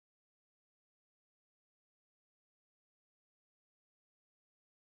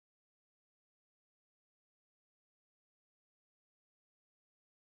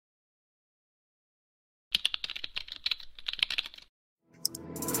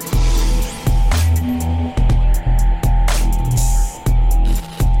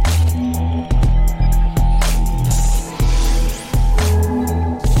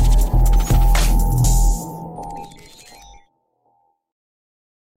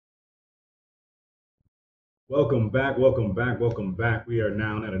Welcome back, welcome back, welcome back. We are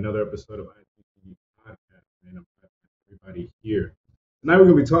now at another episode of ITUTv podcast, man. I'm glad to have everybody here. Tonight we're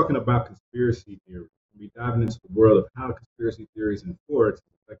going to be talking about conspiracy theories. We'll be diving into the world of how conspiracy theories and Forex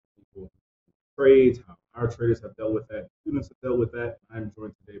affect people, trades, how our traders have dealt with that, students have dealt with that. I'm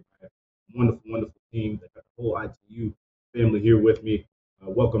joined today by a wonderful, wonderful team. They got the whole ITU family here with me.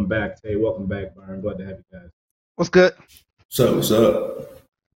 Welcome back, Tay. Welcome back, Byron. Glad to have you guys. What's good? What's up?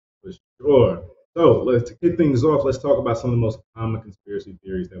 For sure. So to kick things off, let's talk about some of the most common conspiracy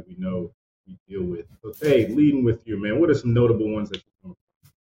theories that we know we deal with. So, hey, leading with you, man. What are some notable ones that you come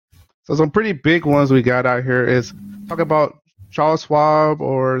across? So some pretty big ones we got out here is talk about Charles Schwab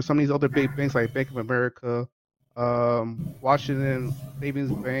or some of these other big banks like Bank of America, Washington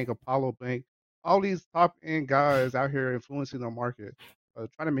Savings Bank, Apollo Bank. All these top end guys out here influencing the market,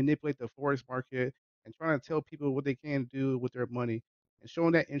 trying to manipulate the forex market and trying to tell people what they can do with their money and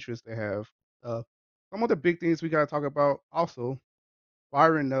showing that interest they have. Uh, some of the big things we got to talk about also.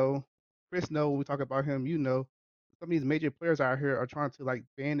 Byron know, Chris know. When we talk about him, some of these major players out here are trying to like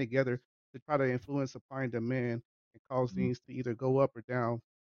band together to try to influence supply and demand and cause Mhm. things to either go up or down.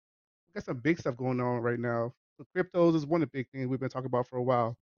 We got some big stuff going on right now. So cryptos is one of the big things we've been talking about for a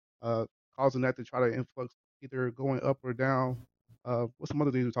while, uh, causing that to try to influx either going up or down. What's some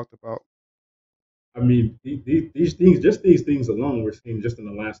other things we talked about? I mean, these things, just these things alone, we're seeing just in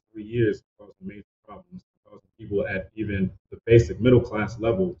the last 3 years causing major problems, causing people at even the basic middle class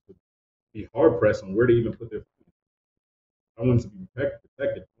level to be hard pressed on where to even put their money. I want to be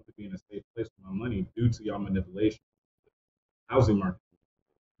protected. I want to be in a safe place for my money due to y'all manipulation. Housing market,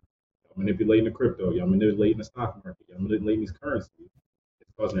 y'all manipulating the crypto, y'all manipulating the stock market, y'all manipulating these currencies.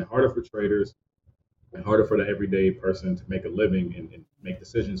 It's causing it harder for traders and harder for the everyday person to make a living and make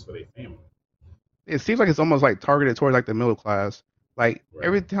decisions for their family. It seems like it's almost like targeted towards like the middle class. Like Right.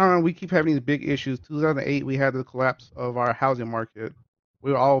 every time we keep having these big issues, 2008 we had the collapse of our housing market.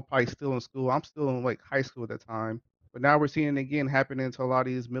 We were all probably still in school. I'm still in like high school at that time, but now we're seeing it again happening to a lot of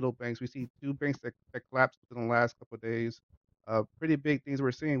these middle banks. We see two banks that collapsed within the last couple of days. Pretty big things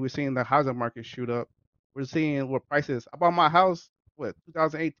we're seeing. We're seeing the housing market shoot up. We're seeing what prices. I bought my house what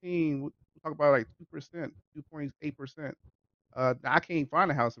 2018. We talk about like 2%, 2.8%. I can't find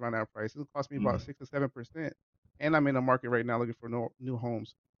a house around that price. It'll cost me about Mm. 6 to 7%, and I'm in the market right now looking for new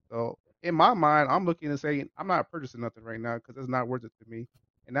homes. So in my mind, I'm looking to say I'm not purchasing nothing right now because it's not worth it to me,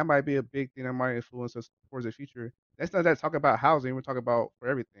 and that might be a big thing that might influence us towards the future. That's not that talk about housing. We're talking about for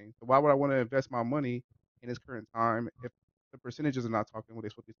everything. So why would I want to invest my money in this current time if the percentages are not talking what they're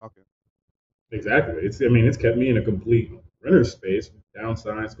supposed to be talking? Exactly. I mean, it's kept me in a complete renter space.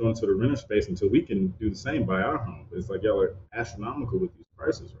 Downsides going to the renter space until we can do the same by our home. It's like y'all are astronomical with these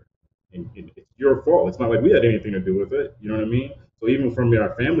prices, right? And it's your fault. It's not like we had anything to do with it. You know what I mean? So even from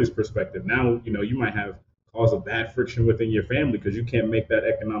our family's perspective, now you might have cause a bad friction within your family because you can't make that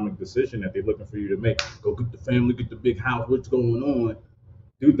economic decision that they're looking for you to make. Go get the family, get the big house. What's going on,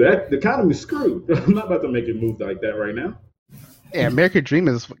 dude? That the economy's screwed. I'm not about to make it move like that right now. Yeah, American Dream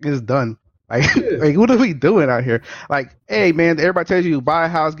is done. Like, Yeah. like what are we doing out here? Like, hey man, everybody tells you buy a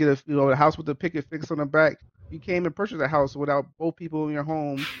house, get a house with a picket fix on the back. You came and purchased a house without both people in your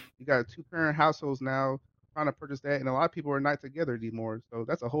home. You got two parent households now trying to purchase that, and a lot of people are not together anymore. So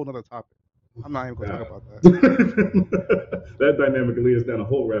that's a whole nother topic. I'm not even gonna talk God. about that. That dynamic can lead us down a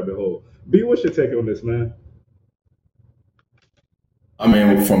whole rabbit hole. B, what's your take on this, man? I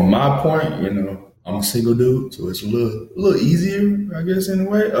mean, from my point, I'm a single dude, so it's a little easier, I guess, in a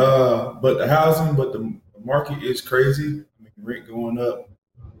way. But the market is crazy. I mean, rent going up,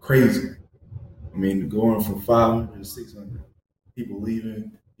 crazy. I mean, going from 500 to 600. People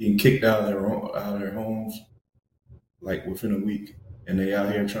leaving, getting kicked out of their homes, like within a week, and they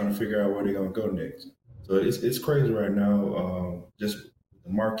out here trying to figure out where they're gonna go next. So it's crazy right now. Just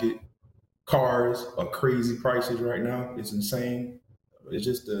the market. Cars are crazy prices right now. It's insane. It's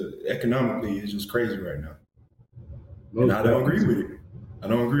just economically, it's just crazy right now, and Most I don't agree definitely. with it. I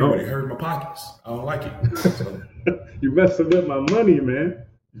don't agree with it. It No. hurt my pockets. I don't like it. So You messing with my money, man.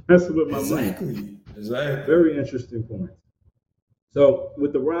 You messing with my money. exactly. Very interesting point. So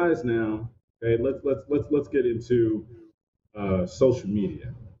with the rise now, okay, let's get into social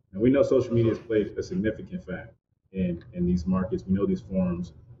media. And we know social media has played a significant factor in these markets. We know these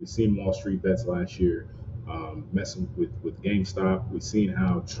forums. We've seen Wall Street bets last year messing with GameStop. We've seen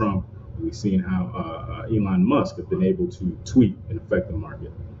how Trump, we've seen how Elon Musk have been able to tweet and affect the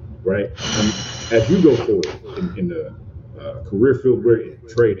market, right? As you go forward in the career field we're in,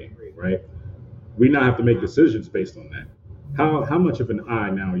 trading, right? We now have to make decisions based on that. How much of an eye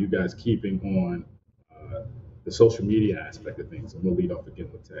now are you guys keeping on the social media aspect of things? And we'll lead off again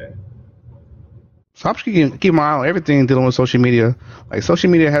with Tag. So I'm just keeping my eye on everything dealing with social media. Like social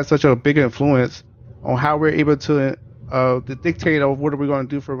media has such a big influence on how we're able to dictate of what are we going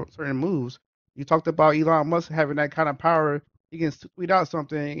to do for certain moves. You talked about Elon Musk having that kind of power. He can tweet out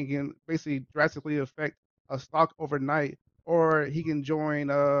something. He can basically drastically affect a stock overnight, or he can join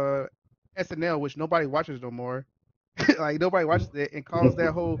SNL, which nobody watches no more. Like nobody watches it, and cause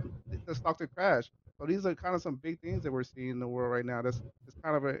that whole the stock to crash. So these are kind of some big things that we're seeing in the world right now. That's it's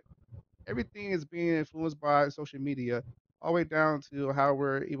kind of a everything is being influenced by social media, all the way down to how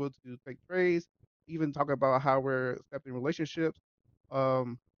we're able to take trades, even talk about how we're accepting relationships,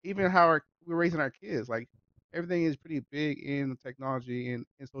 even how we're raising our kids. Like everything is pretty big in technology and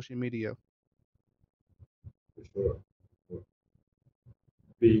in social media. For sure.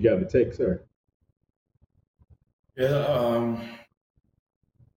 But you got the take, sir. Yeah,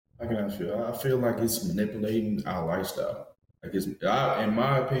 how can I feel? I feel like it's manipulating our lifestyle. Like in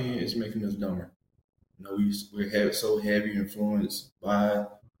my opinion, it's making us dumber. You know, we're so heavy influenced by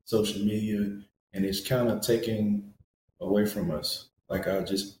social media, and it's kind of taking away from us.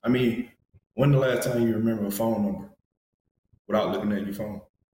 I mean, when the last time you remember a phone number without looking at your phone?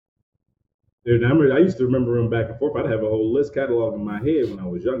 Dude, I used to remember them back and forth. I'd have a whole list catalog in my head when I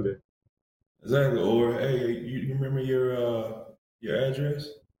was younger. Exactly. Or hey, you remember your address?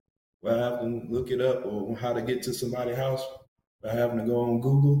 Well, I have to look it up, or how to get to somebody's house by having to go on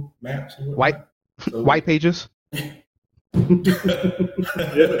Google Maps or White whatnot. So white pages.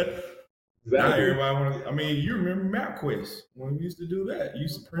 Yeah, now exactly. everybody want to. I mean, you remember MapQuest when we used to do that? You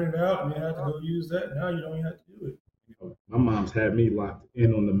used to print it out and you had to go use that. Now you don't even have to do My mom's had me locked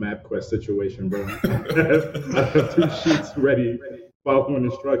in on the MapQuest situation, bro. I have two it. sheets ready, following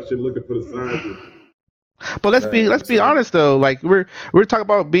instruction, looking for the signs. But let's Exactly. be So honest though. Like we're talking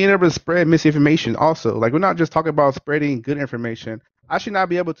about being able to spread misinformation also. Like we're not just talking about spreading good information. I should not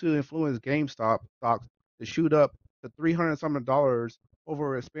be able to influence GameStop stocks to shoot up to $300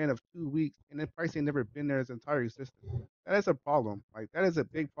 over a span of 2 weeks, and the price ain't never been there its entire existence. That is a problem. Like that is a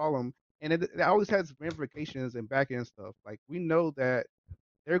big problem, and it always has ramifications and back end stuff. Like we know that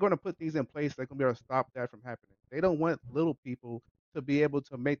they're going to put things in place that can be able to stop that from happening. They don't want little people to be able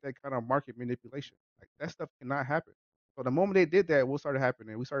to make that kind of market manipulation. Like that stuff cannot happen. So the moment they did that, what started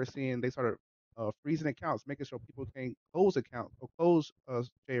happening? We started seeing they started freezing accounts, making sure people can't close accounts or close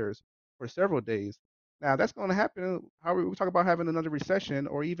shares for several days. Now that's going to happen. How we talk about having another recession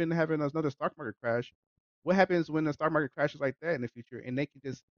or even having another stock market crash. What happens when the stock market crashes like that in the future, and they can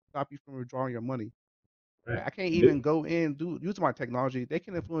just stop you from withdrawing your money? Right. I can't And even go in do use my technology. They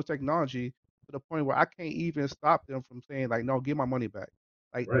can influence technology to the point where I can't even stop them from saying like, no, give my money back.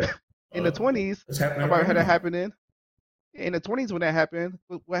 Like right. in the uh, 20s, it's happening nobody right had that now. happening. In the 20s when that happened,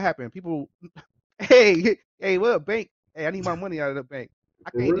 what happened? People, hey, what a bank? Hey, I need my money out of the bank.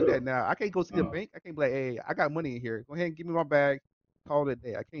 I For can't do that real. now. I can't go see the Uh, bank. I can't be like, hey, I got money in here. Go ahead and give me my bag. Call it a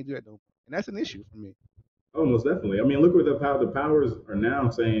day. I can't do that no more. And that's an issue for me. oh, most definitely. I mean, look what the powers are now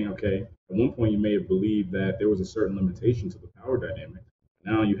saying. Okay, at one point you may have believed that there was a certain limitation to the power dynamic.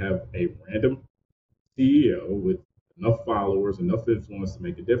 Now you have a random CEO with enough followers, enough influence to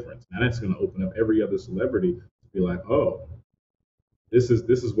make a difference. Now that's going to open up every other celebrity to be like, oh, this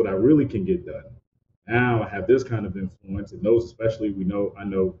is what I really can get done. Now I have this kind of influence, and those especially I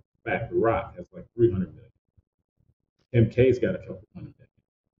know Fat The Rock has like 300 million. MK's got a couple hundred million.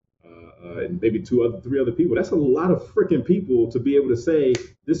 And maybe three other people. That's a lot of freaking people to be able to say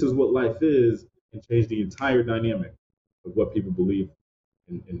this is what life is and change the entire dynamic of what people believe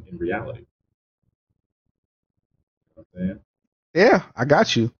in reality. You know what I'm saying? Yeah, I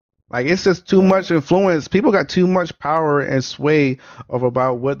got you. Like it's just too Uh, much influence. People got too much power and sway of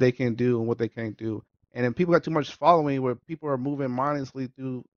about what they can do and what they can't do. And then people got too much following where people are moving mindlessly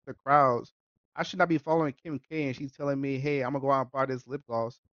through the crowds. I should not be following Kim K and she's telling me, hey, I'm gonna go out and buy this lip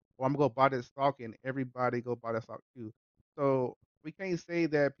gloss or I'm gonna go buy this stock and everybody go buy that stock too. So we can't say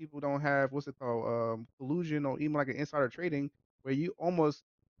that people don't have what's it called, collusion or even like an insider trading where you almost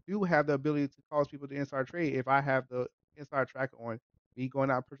do have the ability to cause people to insider trade if I have the inside tracker on me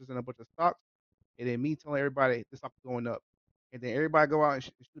going out purchasing a bunch of stocks, and then me telling everybody this stock is going up, and then everybody go out and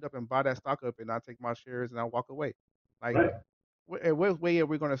shoot up and buy that stock up, and I take my shares and I walk away. Like, Right. what way are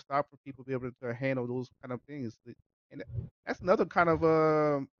we going to stop for people to be able to handle those kind of things? And that's another kind of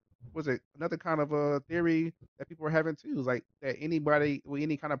was it another kind of theory that people are having too? Is like that anybody with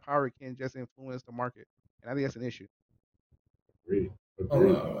any kind of power can just influence the market, and I think that's an issue. Agreed. Hold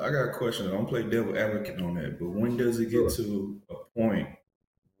Agreed. on, I got a question. I don't play devil advocate on that, but when does it get Sure. to a point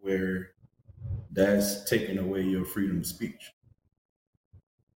where that's taking away your freedom of speech?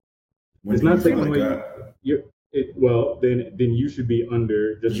 When It's do you not feel taking Freedom, like away God? your Well, then you should be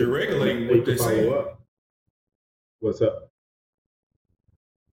under just Because you're regulating they what can they're follow saying. up. What's up?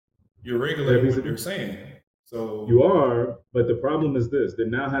 You're Say that regulating piece what again? they're saying. You So are, but the problem is this: there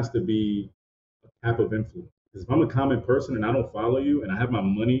now has to be a cap of influence. Because if I'm a common person and I don't follow you, and I have my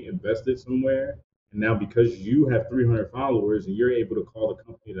money invested somewhere, and now because you have 300 followers and you're able to call the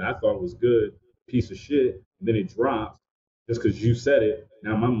company that I thought was good piece of shit, and then it drops just because you said it,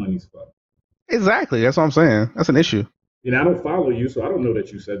 now my money's fucked. Exactly. That's what I'm saying. That's an issue. You know, I don't follow you, so I don't know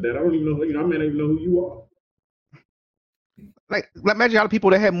that you said that. I don't even know. I may not even know who you are. Like imagine all the people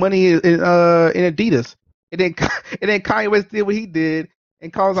that had money in Adidas, and then and then Kanye West did what he did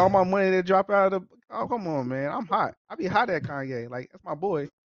and caused all my money to drop out of the. Oh come on, man! I'm hot. I be hot at Kanye. Like that's my boy.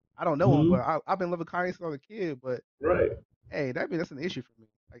 I don't know him, but Mm-hmm. I've been loving Kanye since I was a kid. But Right. hey, that's an issue for me.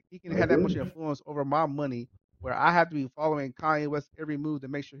 Like he can I have that much agree. influence over my money, where I have to be following Kanye West every move to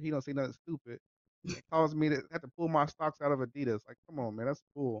make sure he don't say nothing stupid, and cause me to have to pull my stocks out of Adidas. Like come on, man, that's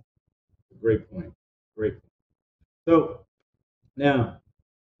cool. Great point. Great point. So now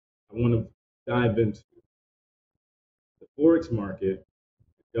I want to dive into the Forex market,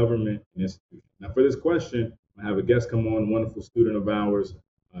 government, and institutions. Now, for this question, I have a guest come on, a wonderful student of ours,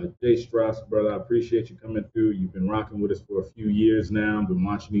 Jay Strauss, brother. I appreciate you coming through. You've been rocking with us for a few years now, been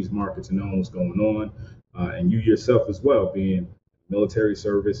watching these markets and knowing what's going on. And you yourself as well, being military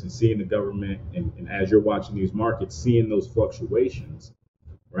service and seeing the government, and as you're watching these markets, seeing those fluctuations,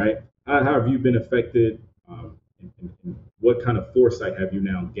 right? How have you been affected? And what kind of foresight have you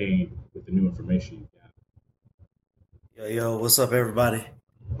now gained with the new information you've got? Yo, what's up, everybody?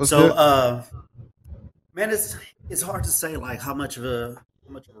 What's So, good? man, it's hard to say like how much of a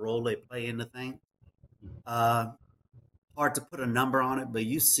role they play in the thing. Uh, Hard to put a number on it, but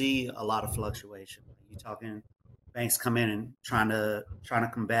you see a lot of fluctuation. You talking banks come in and trying to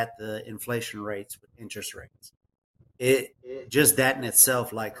combat the inflation rates with interest rates. It just that in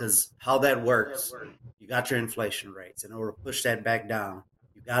itself, like, because how that works, you got your inflation rates. In order to push that back down,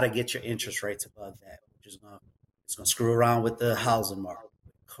 you got to get your interest rates above that, which is gonna it's gonna screw around with the housing market,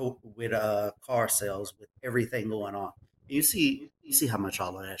 with car sales, with everything going on. You see how much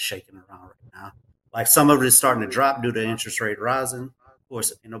all of that's shaking around right now. Like some of it is starting to drop due to interest rate rising. Of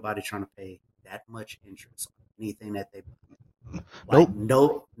course, ain't nobody trying to pay that much interest on anything that they like.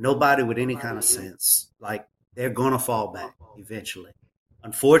 Nope. Nobody with any kind of sense. Like they're gonna fall back eventually.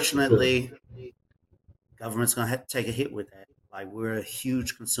 For sure. Unfortunately, government's gonna have to take a hit with that. Like we're a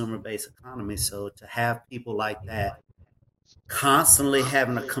huge consumer based economy, so to have people like that constantly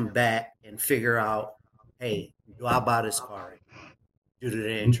having to come back and figure out, hey, do I buy this car right now due to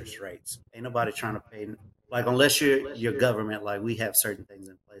the interest rates? Ain't nobody trying to pay. Like unless you're your government, like we have certain things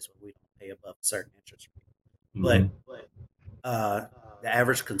in place where we don't pay above a certain interest rate. Mm-hmm. But uh, the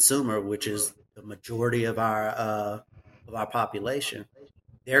average consumer, which is the majority of our population,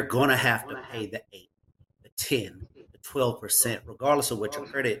 they're gonna have to pay the 8, the 10, the 12%, regardless of what your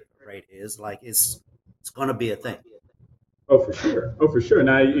credit rate is. Like it's gonna be a thing. Oh, for sure. Oh, for sure.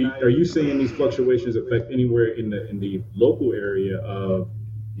 Now, are you seeing these fluctuations affect anywhere in the local area of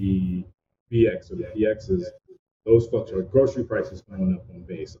the BX or the PXs? Those fluctuate. Grocery prices going up on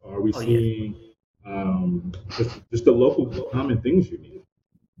base. Are we Oh yeah, seeing just the local common things you need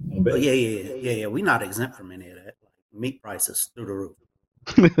on oh yeah, base? yeah, yeah, yeah, yeah. We're not exempt from any of that. Like meat prices through the roof,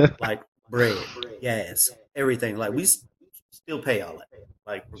 like bread, gas, everything. Like still pay all that.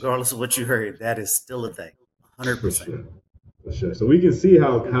 Like regardless of what you heard, that is still a thing, one hundred For percent. sure. For sure. So we can see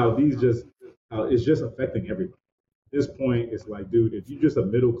how these just how it's just affecting everybody. At this point, it's like, dude, if you're just a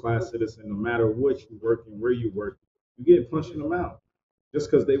middle class citizen, no matter what you're working, where you work, you get punched in the mouth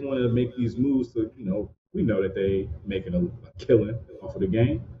just because they want to make these moves. To we know that they making a killing off of the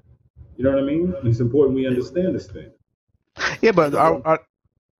game. You know what I mean? It's important we They understand this thing. Yeah, they but go.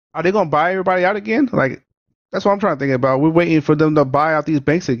 are they gonna buy everybody out again? Like that's what I'm trying to think about. We're waiting for them to buy out these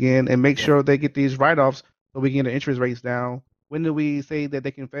banks again and make Yeah, sure they get these write-offs so we can get the interest rates down. When do we say that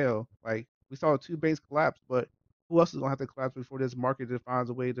they can fail? Like we saw two banks collapse, but who else is gonna have to collapse before this market just finds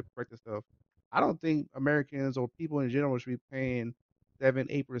a way to correct itself? I don't think Americans or people in general should be paying 7,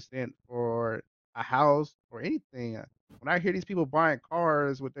 8% for a house or anything. When I hear these people buying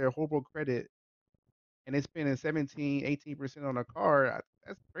cars with their horrible credit and they're spending 17, 18% on a car,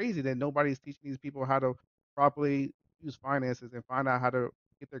 that's crazy that nobody's teaching these people how to properly use finances and find out how to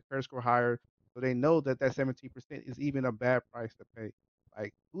get their credit score higher so they know that that 17% is even a bad price to pay.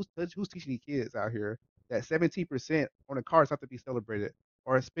 Like, who's teaching these kids out here that 17% on a car is not to be celebrated,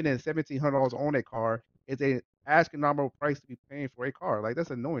 or spending $1,700 on a car is a astronomical price to be paying for a car? Like,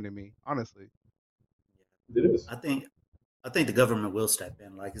 that's annoying to me, honestly. It is. I think I think the government will step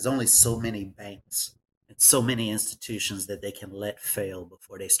in. Like, there's only so many banks and so many institutions that they can let fail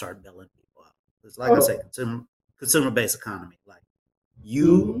before they start bailing people out. It's like I say, Oh, consumer based economy. Like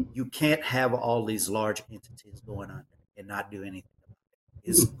mhm. you can't have all these large entities going under and not do anything about it.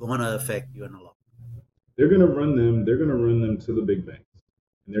 It's going to affect you in the long run. They're going to run them. They're going to run them to the big banks,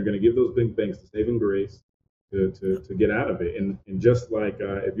 and they're going to give those big banks the saving grace Yep. to get out of it. And just like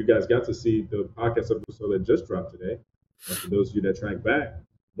if you guys got to see the podcast episode that just dropped today, for those of you that track back,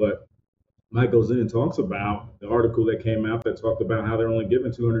 but Mike goes in and talks about the article that came out that talked about how they're only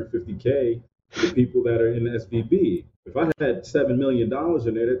giving 250K to the people that are in the SVB. If I had $7 million in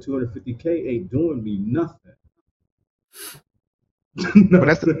there, that 250K ain't doing me nothing. But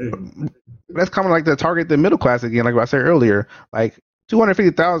that's Nothing. that's kind of like the target the middle class again, like what I said earlier. Like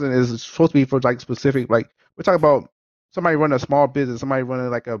 250,000 is supposed to be for like specific. Like we're talking about somebody running a small business, somebody running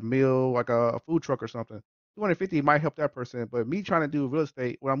like a meal, like a food truck or something. 250 might help that person, but me trying to do real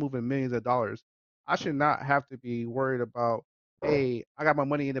estate when I'm moving millions of dollars, I should not have to be worried about. Hey, I got my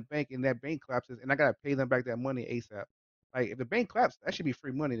money in the bank and that bank collapses, and I gotta pay them back that money ASAP. Like if the bank collapses, that should be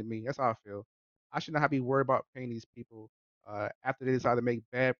free money to me. That's how I feel. I should not have to be worried about paying these people after they decide to make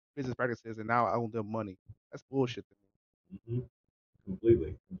bad business practices and now I owe them money. That's bullshit to Mhm.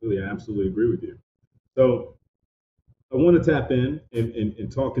 Completely. I absolutely agree with you. So I want to tap in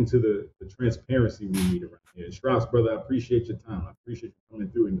talking to the transparency we need around here. And Strauss, brother, I appreciate your time. I appreciate you coming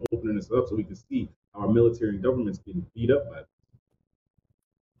through and opening us up so we can see how our military and government's getting beat up by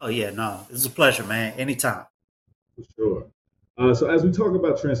Oh yeah, no, it's a pleasure, man. Anytime. for sure. So as we talk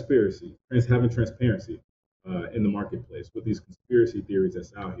about transparency, having transparency in the marketplace with these conspiracy theories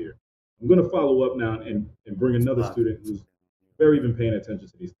that's out here, I'm going to follow up now and bring another Uh, student who's very been paying attention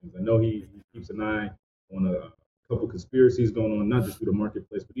to these things. I know he keeps an eye on a couple conspiracies going on, not just through the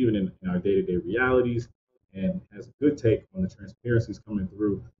marketplace, but even in our day-to-day realities, and has a good take on the transparencies coming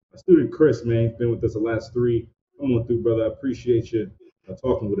through. My student Chris, man, he's been with us the last three. Come on through, brother. I appreciate you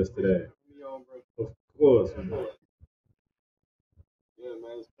talking with us today. Of course, man.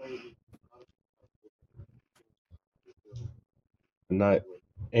 Not,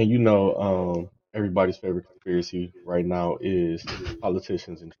 and everybody's favorite conspiracy right now is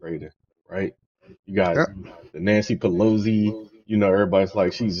politicians and trading, right? You got me. the Nancy Pelosi. Everybody's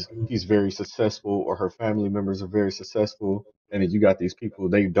like she's very successful, or her family members are very successful, and then you got these people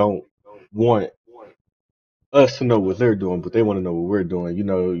they don't want us to know what they're doing, but they want to know what we're doing.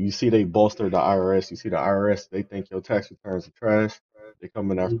 You see they bolster the IRS. You see the IRS, they think your tax returns are trash. They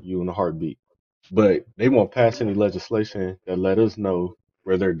coming after you in a heartbeat. But they won't pass any legislation that let us know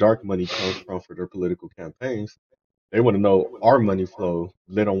where their dark money comes from for their political campaigns. They want to know our money flow.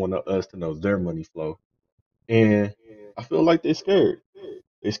 They don't want us to know their money flow. And I feel like they're scared.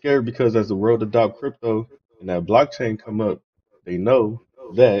 They're scared because as the world adopt crypto and that blockchain come up, they know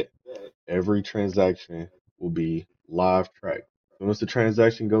that every transaction will be live tracked. So once the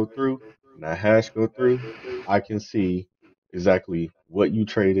transaction go through and that hash go through, I can see exactly what you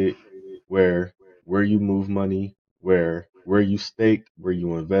traded, where where you move money, where you staked, where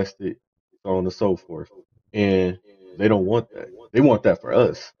you invested, so on and so forth. And they don't want that. They want that for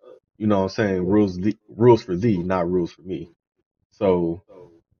us. You know what I'm saying? Rules for thee, not rules for me. So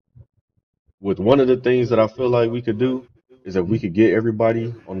with one of the things that I feel like we could do is if we could get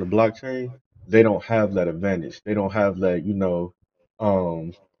everybody on the blockchain, they don't have that advantage. They don't have that,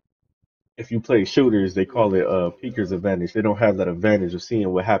 um, if you play shooters, they call it peeker's advantage. They don't have that advantage of seeing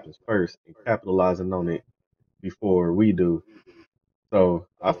what happens first and capitalizing on it before we do. So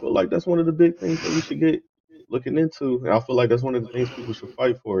I feel like that's one of the big things that we should get looking into. And I feel like that's one of the things people should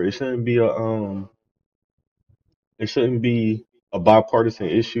fight for. It shouldn't be a bipartisan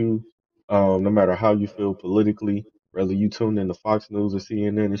issue, no matter how you feel politically. Whether you tune in to Fox News or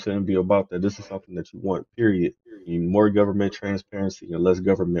CNN, it shouldn't be about that. This is something that you want, period. You need more government transparency and less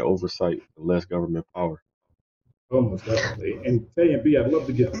government oversight and less government power. Almost definitely. And Tay and B, I'd love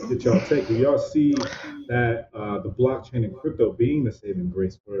to get y'all take. Do y'all see that the blockchain and crypto being the saving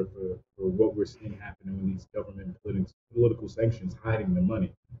grace for what we're seeing happening when these government political sanctions hiding the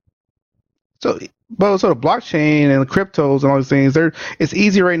money? So, but so the blockchain and the cryptos and all these things, it's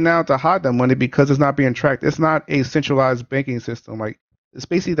easy right now to hide that money because it's not being tracked. It's not a centralized banking system. Like it's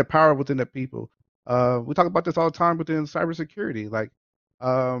basically the power within the people. We talk about this all the time within cybersecurity. Like,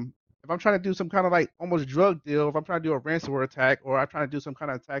 if I'm trying to do some kind of like almost drug deal, if I'm trying to do a ransomware attack, or I'm trying to do some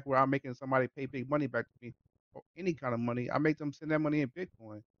kind of attack where I'm making somebody pay big money back to me, or any kind of money, I make them send that money in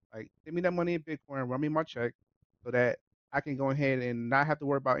Bitcoin. Like, send me that money in Bitcoin, run me my check, so that I can go ahead and not have to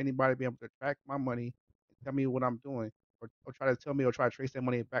worry about anybody being able to track my money and tell me what I'm doing, or try to tell me or try to trace that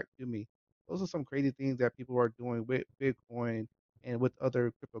money back to me. Those are some crazy things that people are doing with Bitcoin and with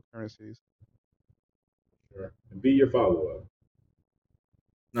other cryptocurrencies. Sure. And be your follow up.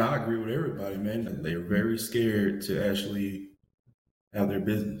 No, I agree with everybody, man. They're very scared to actually have their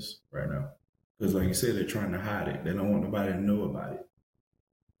business right now. Because like you said, they're trying to hide it. They don't want nobody to know about it.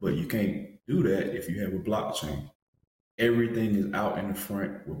 But you can't do that if you have a blockchain. Everything is out in the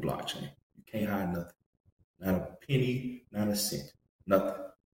front with blockchain. You can't hide nothing. Not a penny, not a cent, nothing.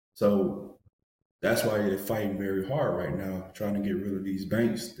 So that's why they're fighting very hard right now, trying to get rid of these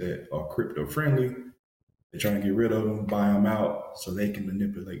banks that are crypto friendly. They're trying to get rid of them, buy them out so they can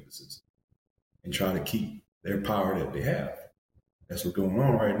manipulate the system and try to keep their power that they have. That's what's going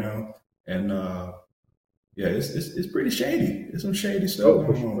on right now. And yeah, it's pretty shady. There's some shady stuff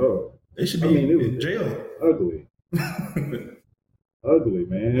going on. Oh. They should be in jail. Ugly. Ugly,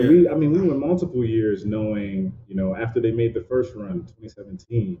 man. And we went multiple years knowing, after they made the first run in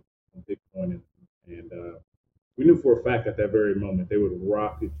 2017 on Bitcoin, and we knew for a fact at that very moment they would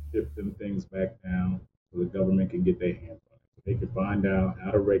rocket ship them things back down so the government can get their hands on it. So they can find out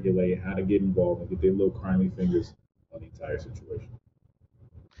how to regulate, how to get involved, and get their little crimey fingers on the entire situation.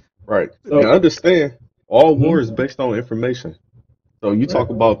 Right. So, and understand, all war is based on information. So you talk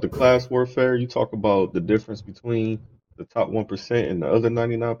about the class warfare, you talk about the difference between the top 1% and the other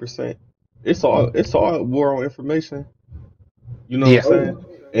 99%. It's all war on information. You know what I'm saying?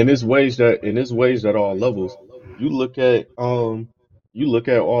 And it's waged at all levels. You look at all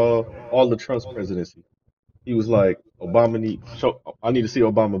the Trump's presidency. He was like, I need to see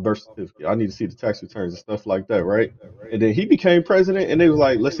Obama birth certificate. I need to see the tax returns and stuff like that, right? And then he became president, and they was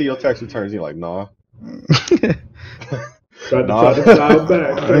like, let's see your tax returns. He's like, nah. Tried to dial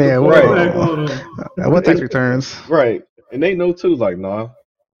back. What tax returns? Right. And they know too, like, nah.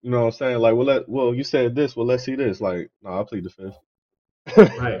 You know what I'm saying? Like, well, you said this, well, let's see this. Like, nah, I plead the fifth.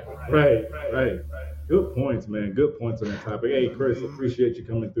 Right. Good points, man. Good points on that topic. Hey, Chris, appreciate you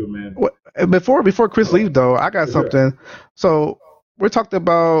coming through, man. Before Chris leaves, though, I got something. So we're talking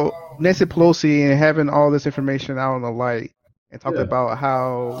about Nancy Pelosi and having all this information out on the light, and talked about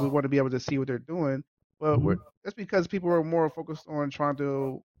how we want to be able to see what they're doing. But that's because people are more focused on trying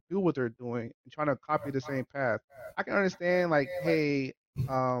to do what they're doing and trying to copy the same path. I can understand, like, hey,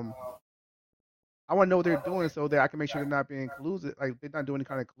 I want to know what they're doing so that I can make sure they're not being collusive, like they're not doing any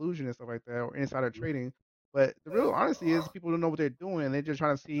kind of collusion and stuff like that, or insider trading. But the real honesty is people don't know what they're doing, and they're just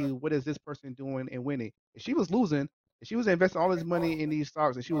trying to see what is this person doing and winning. If she was losing, if she was investing all this money in these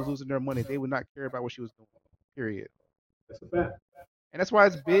stocks and she was losing their money, they would not care about what she was doing. Period. That's a fact. And that's why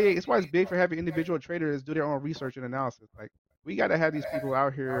it's big. It's why it's big for having individual traders do their own research and analysis. Like, we got to have these people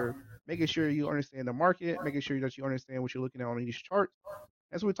out here making sure you understand the market, making sure that you understand what you're looking at on each chart.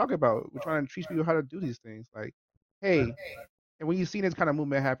 That's what we talk about. We're trying to teach people how to do these things. Like, hey, and when you see this kind of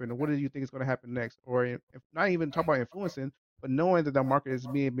movement happen, what do you think is going to happen next? Or if not even talk about influencing, but knowing that the market is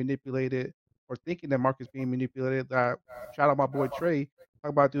being manipulated, or thinking that market is being manipulated. Shout out my boy Trey,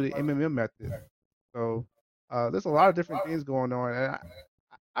 talk about through the MMM method. So there's a lot of different things going on, and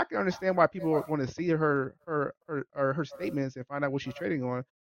I can understand why people want to see her statements and find out what she's trading on.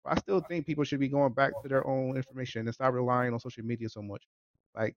 But I still think people should be going back to their own information and stop relying on social media so much.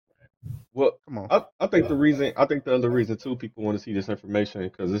 Like, well, come on. I think the other reason too people want to see this information,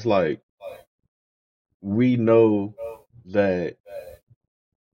 because it's like, we know that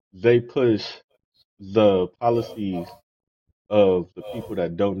they push the policies of the people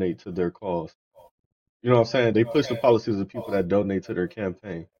that donate to their cause. You know what I'm saying? They push the policies of people that donate to their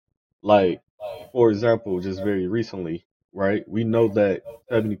campaign. Like, for example, just very recently, right? We know that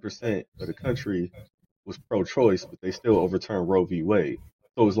 70% of the country was pro-choice, but they still overturned Roe v. Wade.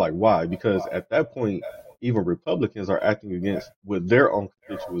 So it's like, why? Because at that point, even Republicans are acting against what their own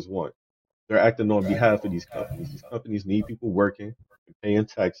constituents want. They're acting on behalf of these companies. These companies need people working and paying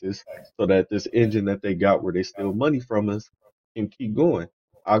taxes so that this engine that they got where they steal money from us can keep going.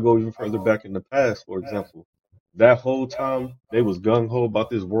 I'll go even further back in the past, for example. That whole time they was gung ho about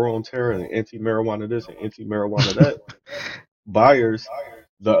this war on terror and anti-marijuana this and anti-marijuana that. Buyers,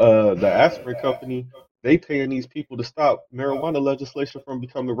 the aspirin company, they paying these people to stop marijuana legislation from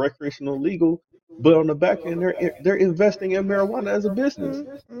becoming recreational legal, but on the back end they're investing in marijuana as a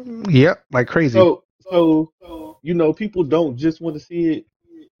business. Yep, like crazy. So people don't just want to see it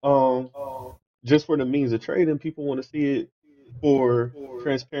just for the means of trading. People want to see it for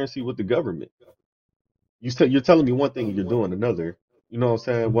transparency with the government. You're telling me one thing and you're doing another. You know what I'm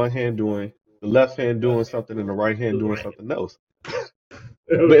saying? One hand doing, the left hand doing something and the right hand doing something else.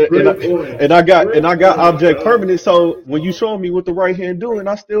 And I got object permanent. So when you show me what the right hand doing,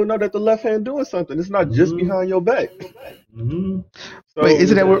 I still know that the left hand doing something. It's not just behind your back. Wait,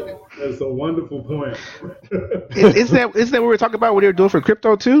 isn't that That's a wonderful point. Isn't that what we were talking about what they were doing for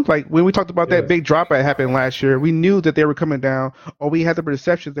crypto too? Like when we talked about that Yes. big drop that happened last year, we knew that they were coming down, or we had the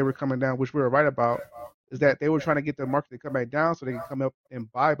perceptions they were coming down, which we were right about. Is that they were trying to get the market to come back down so they can come up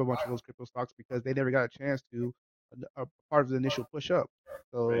and buy a bunch of those crypto stocks because they never got a chance to a part of the initial push up.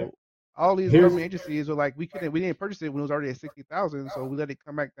 Right. So all these Here's government agencies were like, we didn't purchase it when it was already at 60,000, so we let it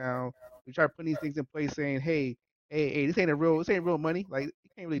come back down. We tried putting these things in place, saying, hey, this ain't real money. Like you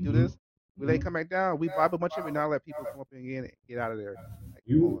can't really do this. We let it come back down. We buy a bunch of it now. Let people come up and get out of there. Like,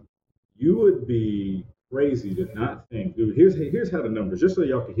 come on. You would be crazy to not think, dude. Here's how the numbers, just so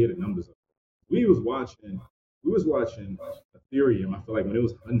y'all can hear the numbers. We was watching Ethereum. I feel like when it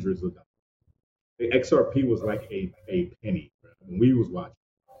was hundreds of dollars. The XRP was like a penny when we was watching.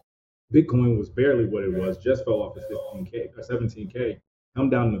 Bitcoin was barely what it was, just fell off to 15K or 17K, come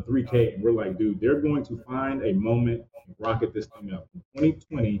down to 3K, and we're like, dude, they're going to find a moment and rocket this thing up. In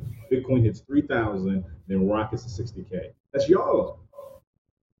 2020, Bitcoin hits 3,000, then rockets to 60K. That's y'all.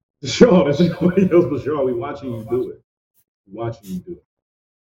 That's y'all. That's nobody else but y'all. We watching you do it.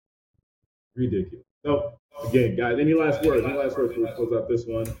 Ridiculous. So again, guys, any last words? Before we close out this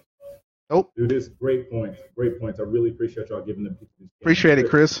one? Nope. Dude, this great points. I really appreciate y'all giving them. Appreciate it,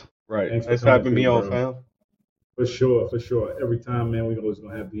 Chris. Right. Thanks for having me on, fam. For sure. Every time, man, we're always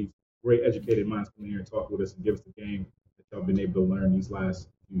gonna have these great educated minds come here and talk with us and give us the game that y'all been able to learn these last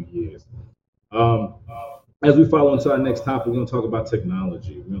few years. As we follow into our next topic, we're gonna talk about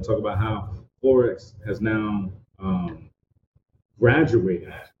technology. We're gonna talk about how Forex has now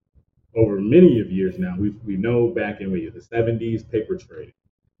graduated over many of years now. We know back in the 70s, paper trading.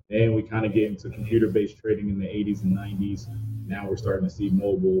 Then we kind of get into computer-based trading in the 80s and 90s. Now we're starting to see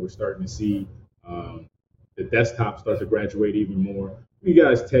mobile. We're starting to see the desktop start to graduate even more. What do you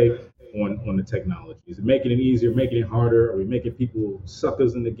guys take on the technology? Is it making it easier, making it harder? Are we making people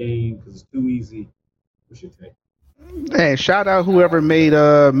suckers in the game because it's too easy? What's your take? Hey, shout out whoever made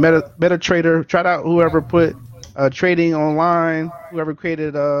MetaTrader. Shout out whoever put trading online. Whoever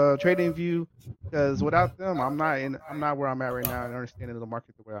created Trading View. Because without them, I'm not where I'm at right now and understanding the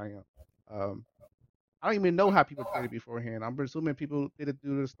market the way I am. I don't even know how people traded beforehand. I'm presuming people did it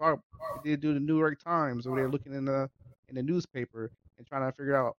through the New York Times, or they're looking in the newspaper and trying to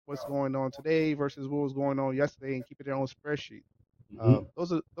figure out what's going on today versus what was going on yesterday and keep it their own spreadsheet.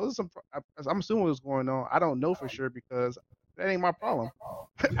 Those are some. I'm assuming what's going on. I don't know for sure because that ain't my problem.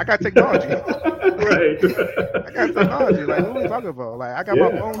 I got technology. Right. I got technology. Like, what are we talking about? Like, I got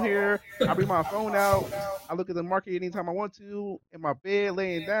my phone here. I bring my phone out. I look at the market anytime I want to. In my bed,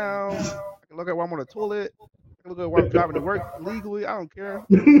 laying down. I can look at while I'm on the toilet. I can look at while I'm driving to work legally. I don't care.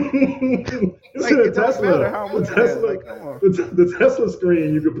 Like, it doesn't matter how I'm looking at it. Like, come on. The Tesla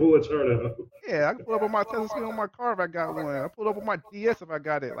screen, you can pull a chart out. Yeah, I can pull up on my Tesla screen on my car if I got one. I pull up on my DS if I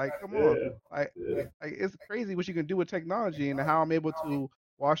got it. Like, come on. Like, it's crazy what you can do with technology and how I'm able to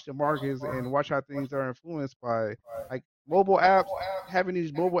watch the markets and watch how things are influenced by like mobile apps, having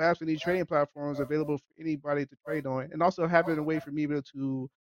these mobile apps and these trading platforms available for anybody to trade on, and also having a way for me to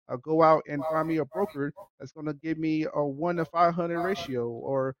go out and find me a broker that's going to give me a 1 to 500 ratio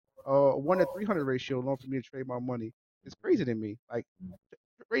or a 1 to 300 ratio loan for me to trade my money. It's crazy to me. Like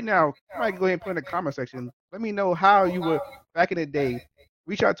right now, I might go ahead and put in the comment section. Let me know how you would back in the day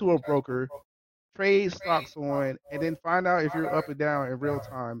reach out to a broker, trade stocks on, and then find out if you're up and down in real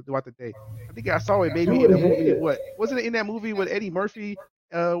time throughout the day. I think I saw it maybe in a movie. What wasn't it in that movie with Eddie Murphy?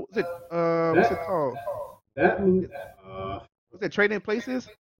 What's it called? That movie. Was it Trading Places?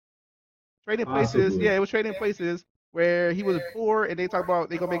 Trading Possibly. Places. Yeah, it was Trading Places where he was poor and they talk about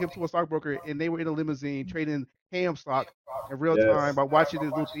they gonna make him to a stockbroker and they were in a limousine trading ham stock in real time by watching this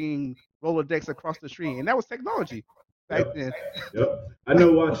little thing Rolodex across the street, and that was technology back then. Yep. I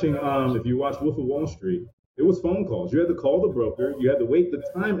know watching if you watch Wolf of Wall Street, it was phone calls. You had to call the broker, you had to wait. The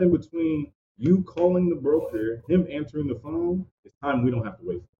time in between you calling the broker, him answering the phone, is time we don't have to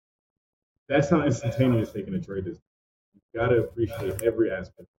wait. That's how instantaneous taking a trade is. You gotta appreciate every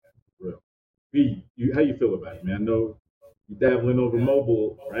aspect of it. B, how you feel about it, man? I know you dabbling over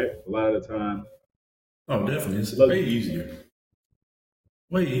mobile, right? A lot of the time. Oh, definitely. It's way easier.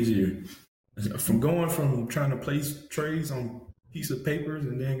 Way easier. From trying to place trades on piece of papers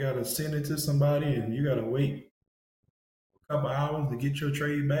and then gotta send it to somebody and you gotta wait a couple hours to get your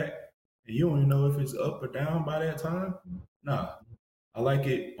trade back and you don't even know if it's up or down by that time. Nah. I like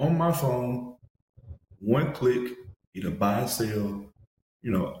it on my phone, one click, either buy, sell,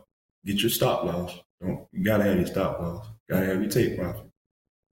 get your stop loss. You gotta have your stop loss. Gotta have your take profit.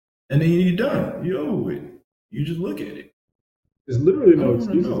 And then you're done. You're over with. You just look at it. There's literally I no don't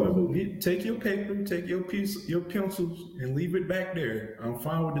want to excuses, I know. believe. Take your paper, take your pencils, and leave it back there. I'm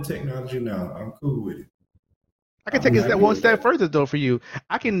fine with the technology now. I'm cool with it. I can I'm take it happy one with step that. further though for you.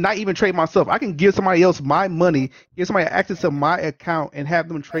 I can not even trade myself. I can give somebody else my money, give somebody access to my account, and have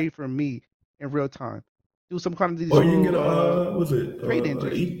them trade for me in real time. Do some kind of these Or you can get little a was it trade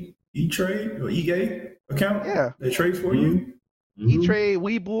engines. E Trade or EA account Yeah, that trades for Mm-hmm. you? Mm-hmm. E-Trade,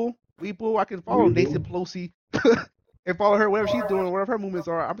 Webull. I can follow Nancy Weeble. Pelosi and follow her, whatever she's doing, whatever her movements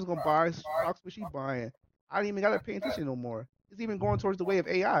are. I'm just gonna buy stocks what she's buying. I don't even gotta pay attention no more. It's even going towards the way of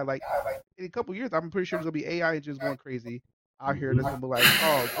AI. Like in a couple years, I'm pretty sure there's gonna be AI engines going crazy out here. That's Mm-hmm. gonna be like,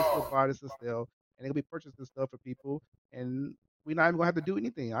 oh, this will buy, this will sell, and they'll be purchasing stuff for people, and we're not even gonna have to do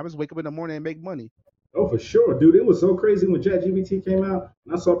anything. I just wake up in the morning and make money. Oh, for sure, dude. It was so crazy when ChatGPT came out,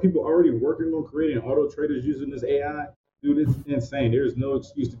 and I saw people already working on creating auto traders using this AI. Dude, it's insane. There's no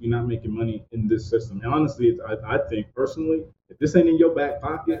excuse to be not making money in this system. And honestly, I think personally, if this ain't in your back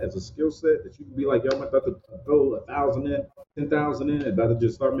pocket as a skill set that you can be like, yo, I'm about to throw 1,000 in, 10,000 in, about to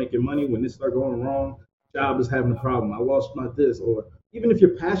just start making money when this start going wrong. Job is having a problem. I lost my this, or even if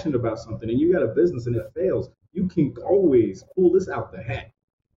you're passionate about something and you got a business and it fails, you can always pull this out the hat.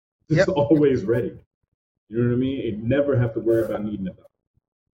 It's Yep, always ready. You know what I mean? And never have to worry about needing it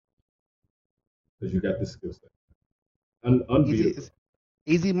because you got the skill set. easy, Unbeatable. it's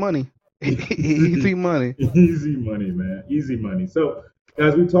easy money, easy money. Easy money, man. Easy money. So,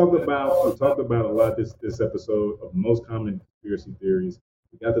 guys, we talked about a lot this episode of most common conspiracy theories.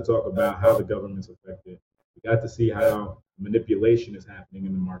 We got to talk about how the government's affected. We got to see how manipulation is happening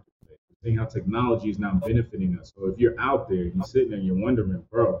in the marketplace. We're seeing how technology is now benefiting us. So if you're out there, you're sitting there, and you're wondering,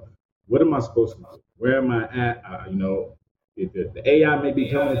 bro, what am I supposed to do? Where am I at? The AI may be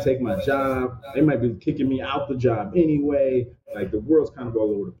coming to take my job. They might be kicking me out the job anyway. Like the world's kind of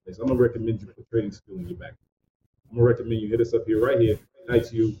all over the place. I'm gonna recommend you put trading skill in your back. I'm gonna recommend you hit us up here right here at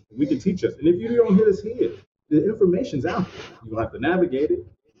ITU. We can teach us. And if you don't hit us here, the information's out there. You don't have to navigate it.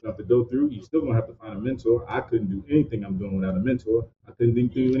 You don't have to go through. You still gonna have to find a mentor. I couldn't do anything I'm doing without a mentor. I couldn't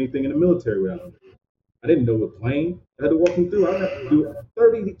do anything in the military without a mentor. I didn't know a plane. I had to walk me through. I had to do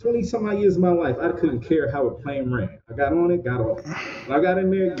 30, 20 some odd years of my life. I couldn't care how a plane ran. I got on it, got off. When I got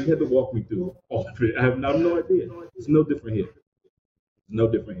in there, you had to walk me through all of it. I have no idea. It's no different here. It's no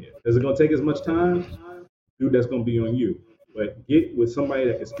different here. Is it going to take as much time? Dude, that's going to be on you. But get with somebody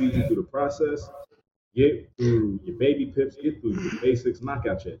that can speed you through the process. Get through your baby pips. Get through your basics. Knock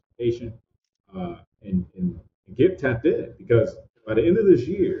out your education. And get tapped in. Because by the end of this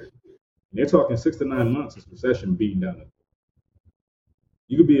year, and they're talking 6 to 9 months, it's recession beating down the.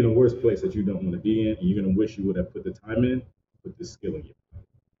 You could be in a worse place that you don't want to be in, and you're gonna wish you would have put the time in, put the skill in you.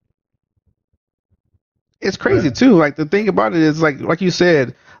 It's Right? crazy too. Like the thing about it is like you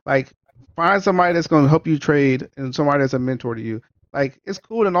said, like find somebody that's gonna help you trade and somebody that's a mentor to you. Like it's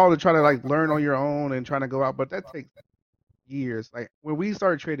cool and all to try to like learn on your own and trying to go out, but that takes years. Like when we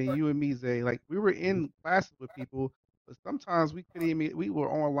started trading, you and me, Zay, like we were in classes with people, but sometimes we couldn't even we were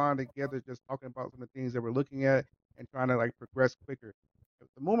online together just talking about some of the things that we're looking at and trying to like progress quicker.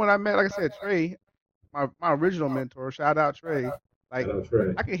 The moment I met, like I said, Trey, my original mentor, shout out Trey, Shout like out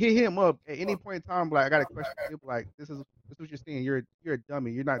Trey. I can hit him up at any point in time, like I got a question. He'll be like, this is what you're seeing. You're a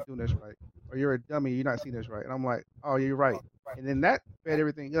dummy. You're not doing this right, or you're a dummy. You're not seeing this right. And I'm like, oh, you're right. And then that fed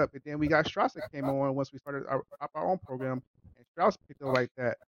everything up. And then we got Strauss that came on once we started our own program, and Strauss picked up like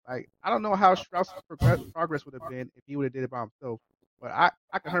that. Like I don't know how Strauss's progress would have been if he would have did it by himself, but I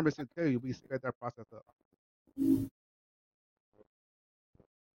can 100% tell you we sped that process up.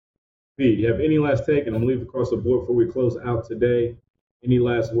 Pete, you have any last take? And I'm gonna leave across the board before we close out today. Any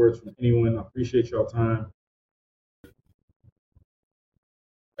last words from anyone? I appreciate y'all time.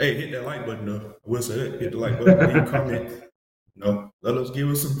 Hey, hit that like button though. I will say that. Hit the like button, leave a comment. Let us give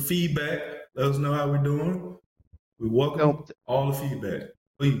us some feedback. Let us know how we're doing. We welcome Tell all the feedback.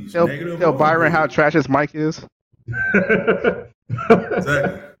 Please, tell, negative tell or Byron how good. trash his mic is. Exactly.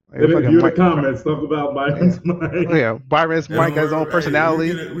 Like, View fucking the mic. comments. Talk about Yeah. Biden's mind. Yeah, Byron's Hey, don't mic has his own worry. Hey,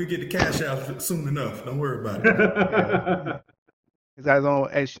 personality. we get the cash out soon enough. Don't worry about it. Yeah, he's got his own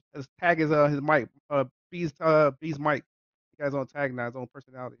his tag is his mic. B's mic. He got his own tag now, his own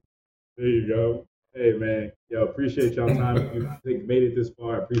personality. There you go. Hey man, yo, appreciate y'all time. If you made it this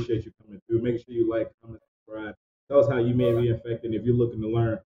far, I appreciate you coming through. Make sure you like, comment, subscribe. Tell us how you may be infected. If you're looking to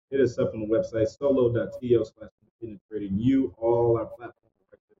learn, hit us up on the website solo.to/independent trading. All our platforms are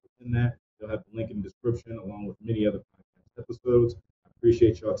right there within that. They'll have the link in the description along with many other podcast episodes. I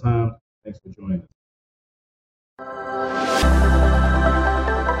appreciate y'all time. Thanks for joining us.